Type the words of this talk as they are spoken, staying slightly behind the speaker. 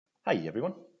Hi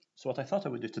everyone. So what I thought I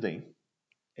would do today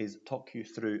is talk you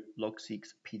through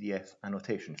Logseq's PDF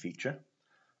Annotation feature,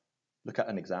 look at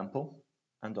an example,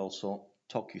 and also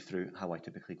talk you through how I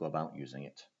typically go about using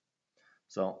it.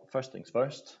 So first things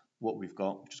first, what we've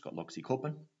just got Logseq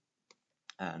open,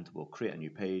 and we'll create a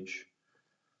new page,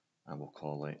 and we'll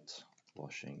call it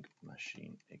Washing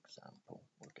Machine Example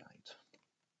or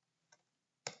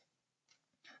Guide.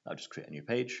 I'll just create a new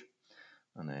page,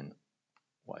 and then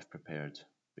what I've prepared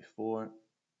before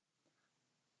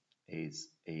is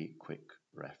a quick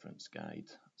reference guide.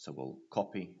 So we'll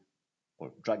copy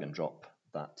or drag and drop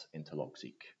that into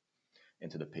Logseq,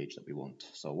 into the page that we want.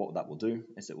 So what that will do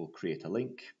is it will create a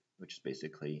link, which is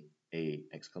basically a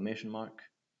exclamation mark,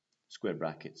 square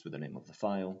brackets with the name of the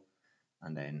file,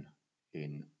 and then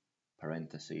in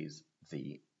parentheses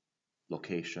the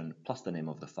location plus the name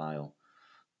of the file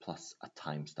plus a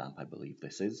timestamp, I believe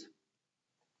this is.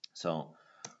 So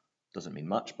doesn't mean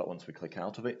much, but once we click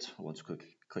out of it, once we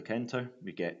click enter,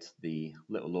 we get the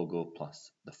little logo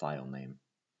plus the file name.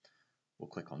 We'll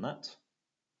click on that,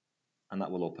 and that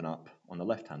will open up on the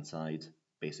left hand side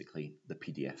basically the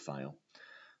PDF file.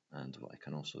 And what I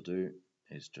can also do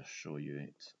is just show you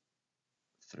it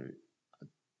through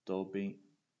Adobe,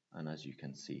 and as you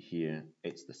can see here,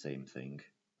 it's the same thing,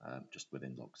 just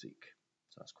within Logseq.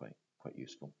 So that's quite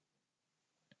useful.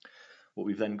 What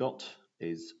we've then got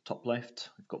is top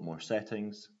left, we've got more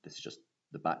settings. This is just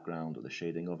the background or the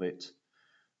shading of it,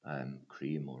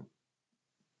 cream or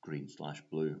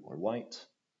green/blue or white.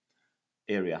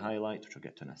 Area highlight, which I'll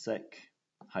get to in a sec.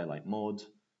 Highlight mode,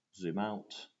 zoom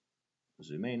out,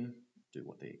 zoom in, do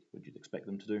what you'd expect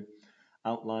them to do.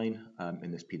 Outline,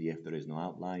 in this PDF there is no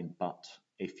outline, but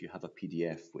if you have a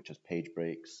PDF which has page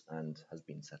breaks and has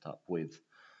been set up with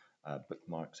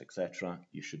bookmarks, etc.,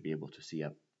 you should be able to see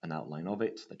an outline of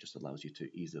it that just allows you to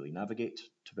easily navigate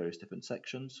to various different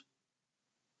sections.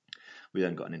 We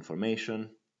then got an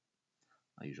information.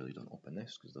 I usually don't open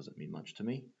this because it doesn't mean much to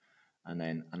me. And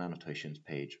then an annotations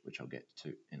page, which I'll get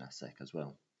to in a sec as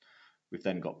well. We've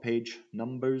then got page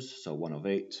numbers, so 1 of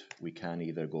 8. We can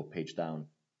either go page down,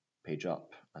 page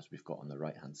up, as we've got on the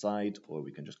right hand side, or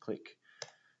we can just click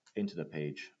into the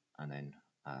page and then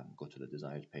go to the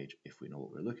desired page if we know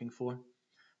what we're looking for.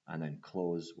 And then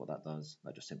close, what that does,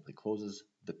 that just simply closes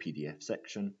the PDF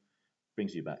section,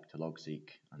 brings you back to Logseq,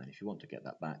 and then if you want to get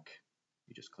that back,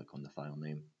 you just click on the file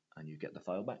name and you get the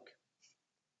file back.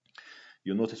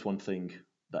 You'll notice one thing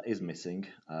that is missing,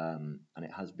 and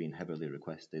it has been heavily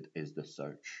requested, is the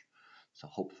search. So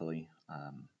hopefully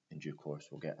in due course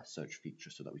we'll get a search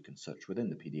feature so that we can search within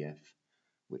the PDF,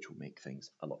 which will make things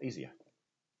a lot easier.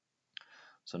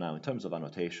 So now in terms of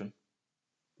annotation,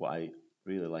 what I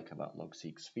really like about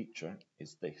Logseq's feature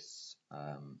is this.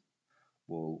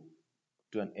 We'll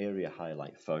do an area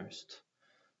highlight first,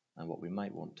 and what we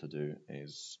might want to do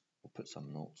is we'll put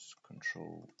some notes,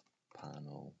 control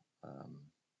panel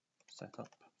setup,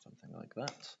 something like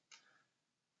that.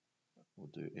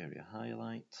 We'll do area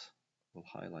highlight, we'll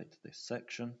highlight this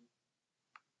section,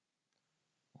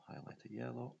 we'll highlight it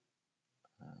yellow,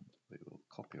 and we will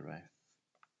copy ref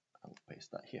and we'll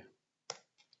paste that here.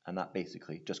 And that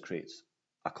basically just creates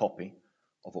a copy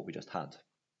of what we just had.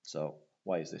 So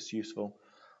why is this useful?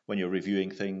 When you're reviewing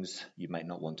things, you might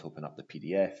not want to open up the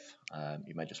PDF.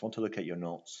 You might just want to look at your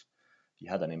notes. If you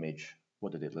had an image,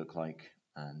 what did it look like?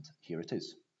 And here it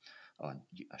is. Oh, and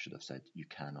I should have said you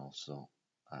can also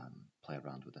play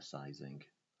around with the sizing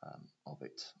of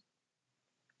it.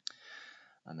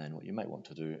 And then what you might want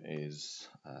to do is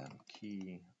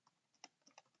key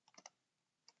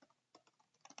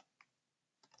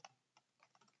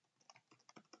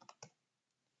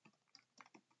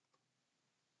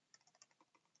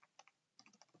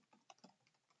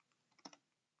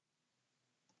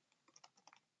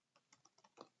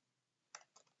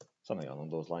something along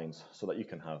those lines, so that you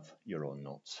can have your own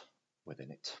notes within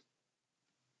it.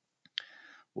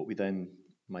 What we then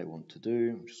might want to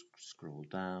do, just scroll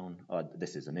down.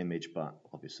 This is an image, but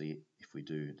obviously if we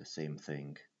do the same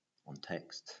thing on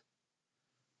text,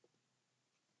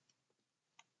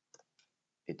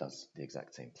 it does the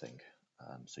exact same thing.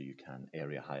 So you can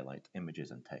area highlight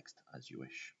images and text as you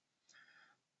wish.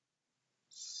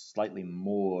 Slightly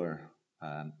more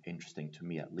interesting to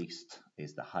me, at least,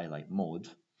 is the highlight mode.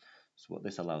 So what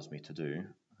this allows me to do,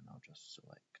 and I'll just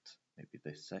select maybe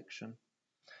this section.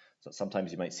 So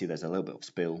sometimes you might see there's a little bit of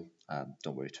spill.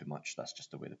 Don't worry too much. That's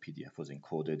just the way the PDF was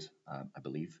encoded, I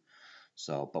believe.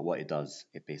 So, but what it does,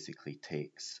 it basically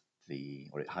takes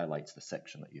it highlights the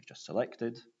section that you've just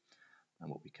selected. And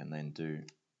what we can then do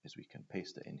is we can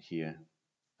paste it in here,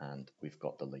 and we've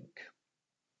got the link.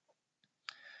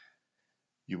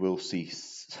 You will see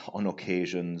on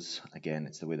occasions, again,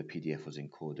 it's the way the PDF was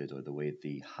encoded or the way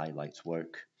the highlights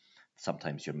work,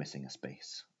 sometimes you're missing a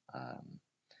space.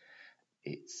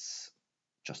 It's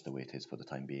just the way it is for the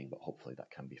time being, but hopefully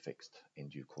that can be fixed in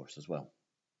due course as well.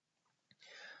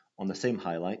 On the same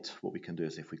highlight, what we can do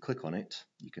is if we click on it,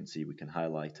 you can see we can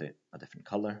highlight it a different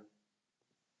color.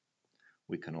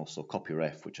 We can also copy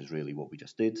ref, which is really what we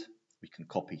just did. We can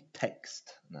copy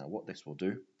text. Now what this will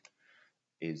do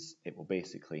is it will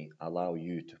basically allow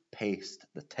you to paste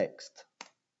the text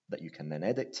that you can then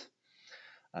edit,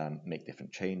 make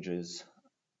different changes,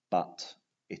 but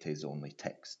it is only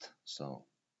text. So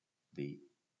the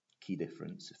key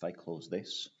difference, if I close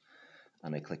this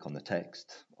and I click on the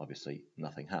text, obviously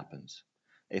nothing happens.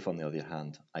 If on the other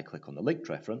hand I click on the linked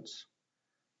reference,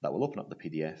 that will open up the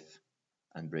PDF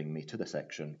and bring me to the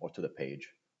section or to the page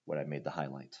where I made the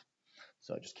highlight.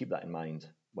 So just keep that in mind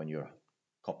when you're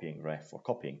copying ref or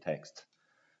copying text,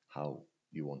 how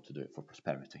you want to do it for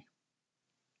prosperity.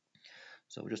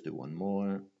 So we'll just do one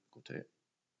more, go to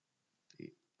the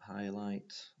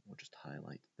highlight, we'll just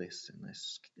highlight this in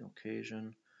this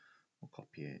occasion, we'll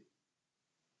copy it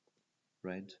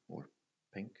red or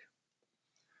pink,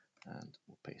 and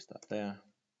we'll paste that there.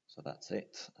 So that's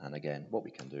it. And again, what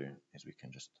we can do is we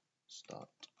can just start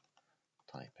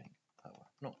typing our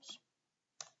notes.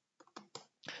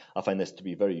 I find this to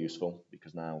be very useful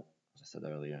because now, as I said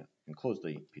earlier, I can close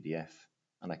the PDF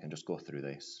and I can just go through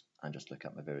this and just look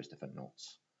at my various different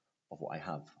notes of what I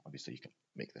have. Obviously, you can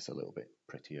make this a little bit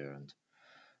prettier and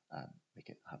make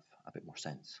it have a bit more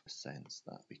sense.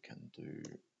 That we can do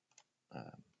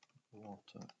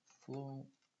water flow,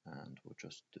 and we'll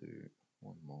just do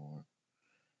one more.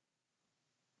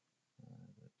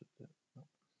 We'll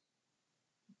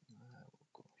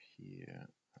go here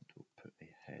and we'll put a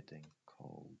heading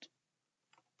called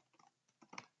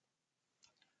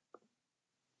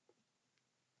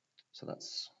so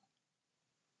that's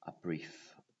a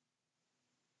brief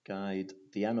guide.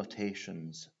 The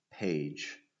annotations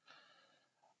page,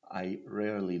 I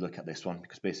rarely look at this one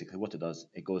because basically what it does,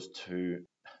 it goes to,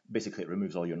 basically it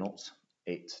removes all your notes.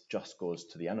 It just goes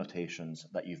to the annotations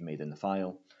that you've made in the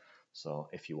file. So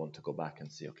if you want to go back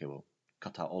and see, okay, well,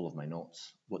 cut out all of my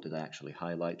notes. What did I actually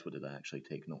highlight? What did I actually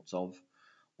take notes of?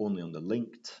 Only on the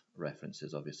linked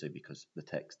references, obviously, because the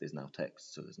text is now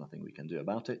text, so there's nothing we can do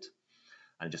about it.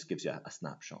 And it just gives you a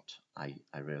snapshot. I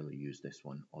rarely use this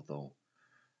one, although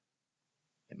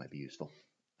it might be useful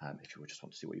if you just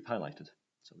want to see what you've highlighted.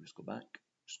 So we'll just go back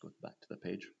to the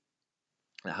page.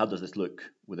 Now, how does this look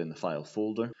within the file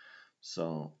folder?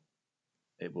 So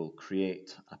it will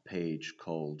create a page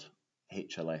called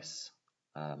HLS,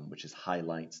 which is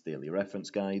Highlights Daily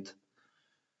Reference Guide.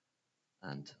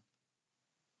 And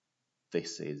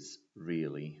this is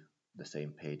really the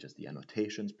same page as the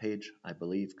annotations page, I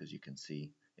believe, because you can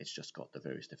see it's just got the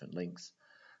various different links.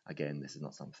 Again, this is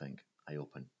not something I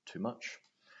open too much.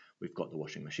 We've got the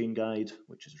washing machine guide,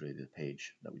 which is really the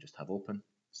page that we just have open.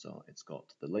 So it's got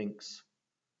the links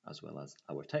as well as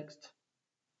our text.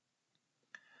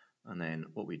 And then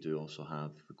what we do also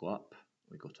have, if we go up,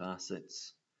 we go to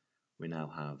assets, we now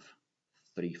have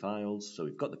 3 files. So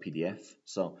we've got the PDF.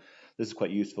 So this is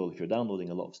quite useful if you're downloading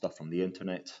a lot of stuff from the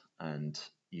internet and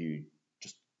you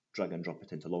just drag and drop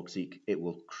it into Logseq. It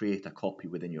will create a copy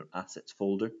within your assets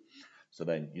folder. So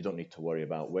then you don't need to worry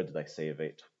about where did I save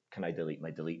it? Can I delete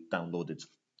my downloaded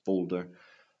folder?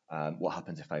 What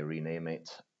happens if I rename it?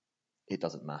 It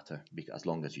doesn't matter, because as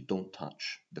long as you don't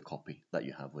touch the copy that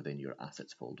you have within your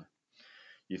assets folder.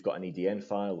 You've got an EDN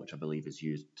file, which I believe is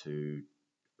used to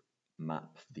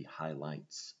map the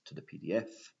highlights to the PDF,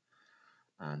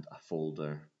 and a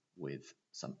folder with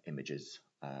some images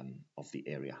of the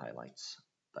area highlights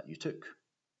that you took.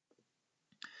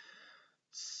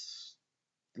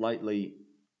 Slightly,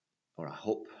 or I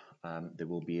hope they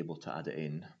will be able to add it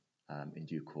in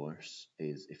due course,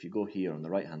 is if you go here on the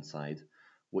right hand side,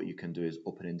 what you can do is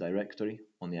open in directory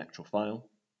on the actual file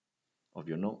of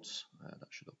your notes. That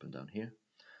should open down here.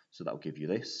 So that will give you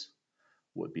this.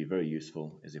 What would be very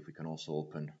useful is if we can also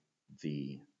open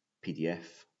the PDF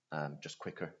just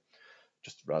quicker,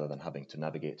 just rather than having to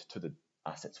navigate to the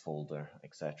assets folder,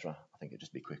 etc. I think it'd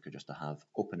just be quicker just to have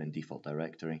open in default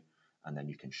directory, and then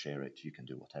you can share it. You can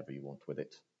do whatever you want with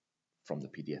it from the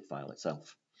PDF file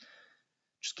itself.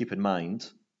 Just keep in mind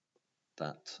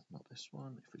that, not this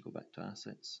one, if we go back to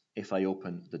assets, if I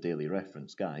open the daily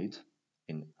reference guide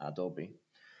in Adobe,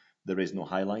 there is no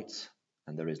highlights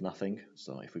and there is nothing.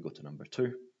 So if we go to number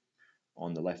 2,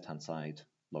 on the left hand side,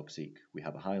 Logseq, we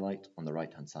have a highlight. On the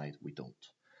right hand side, we don't.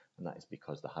 And that is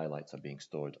because the highlights are being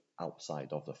stored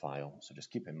outside of the file. So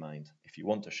just keep in mind, if you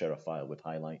want to share a file with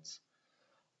highlights,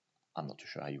 I'm not too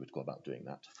sure how you would go about doing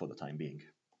that for the time being,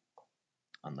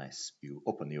 unless you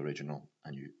open the original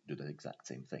and you do the exact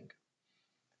same thing.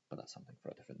 But that's something for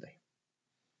a different day.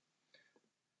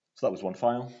 So that was one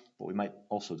file. What we might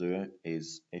also do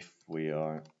is, if we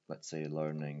are, let's say,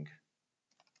 learning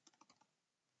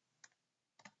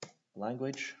a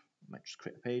language, we might just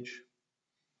create a page.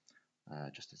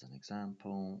 Just as an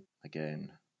example,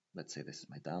 again, let's say this is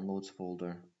my downloads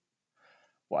folder.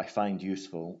 What I find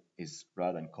useful is,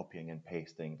 rather than copying and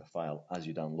pasting the file as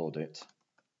you download it,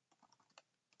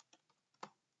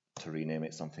 to rename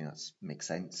it something that makes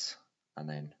sense, and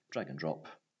then drag and drop.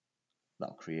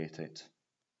 That'll create it,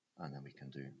 and then we can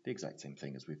do the exact same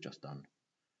thing as we've just done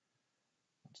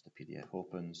once the PDF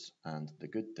opens. And the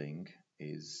good thing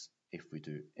is, if we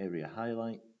do area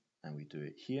highlight and we do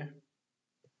it here,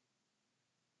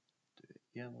 do it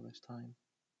yellow this time,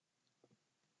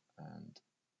 and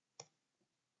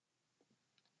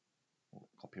we'll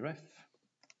copy ref.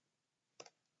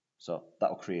 So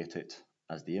that'll create it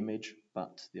as the image,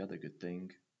 but the other good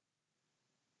thing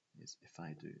is if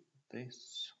I do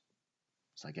this,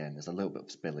 so again, there's a little bit of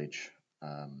spillage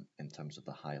in terms of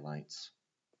the highlights.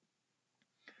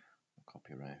 We'll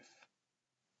copy ref,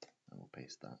 and we'll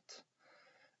paste that.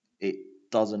 It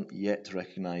doesn't yet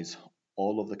recognize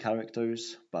all of the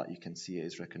characters, but you can see it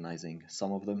is recognizing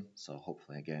some of them. So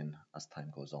hopefully, again, as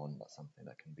time goes on, that's something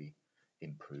that can be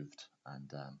improved,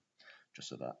 and just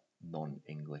so that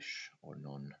non-English or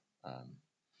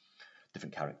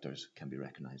different characters can be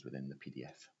recognized within the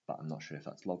PDF. But I'm not sure if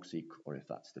that's Logseq or if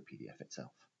that's the PDF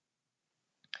itself.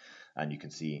 And you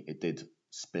can see it did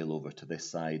spill over to this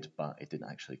side, but it didn't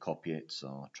actually copy it.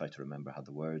 So try to remember how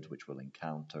the word, which we'll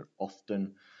encounter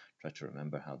often, try to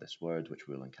remember how this word, which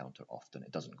we'll encounter often,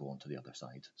 it doesn't go onto the other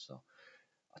side. So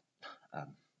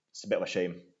it's a bit of a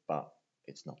shame, but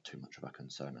it's not too much of a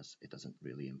concern, as it doesn't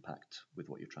really impact with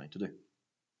what you're trying to do.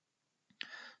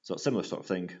 So a similar sort of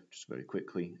thing, just very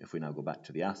quickly, if we now go back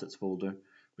to the assets folder,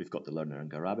 we've got the learner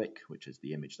in Arabic, which is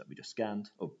the image that we just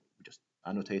scanned, we just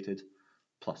annotated,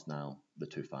 plus now the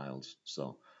two files.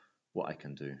 So what I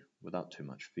can do without too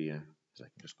much fear is I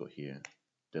can just go here,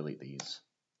 delete these,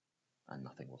 and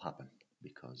nothing will happen,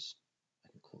 because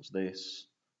I can close this,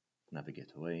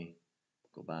 navigate away,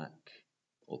 go back,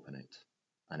 open it,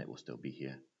 and it will still be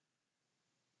here,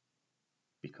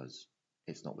 because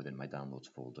it's not within my downloads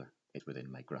folder, it's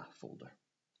within my graph folder.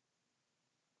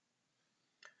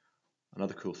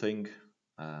 Another cool thing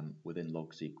within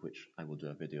Logseq, which I will do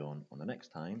a video on the next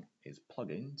time, is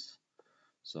plugins.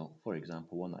 So for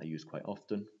example, one that I use quite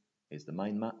often is the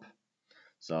mind map.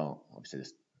 So obviously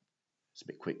this is a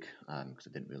bit quick because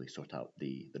I didn't really sort out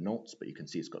the notes, but you can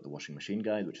see it's got the washing machine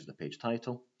guide, which is the page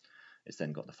title. It's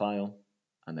then got the file,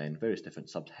 and then various different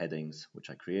subheadings which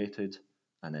I created,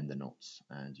 and then the notes,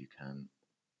 and you can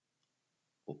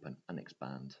open and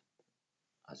expand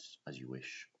as you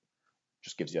wish.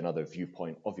 Just gives you another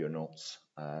viewpoint of your notes,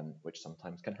 which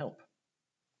sometimes can help.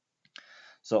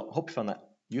 So I hope you found that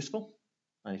useful,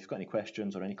 and if you've got any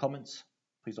questions or any comments,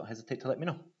 please don't hesitate to let me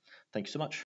know. Thank you so much.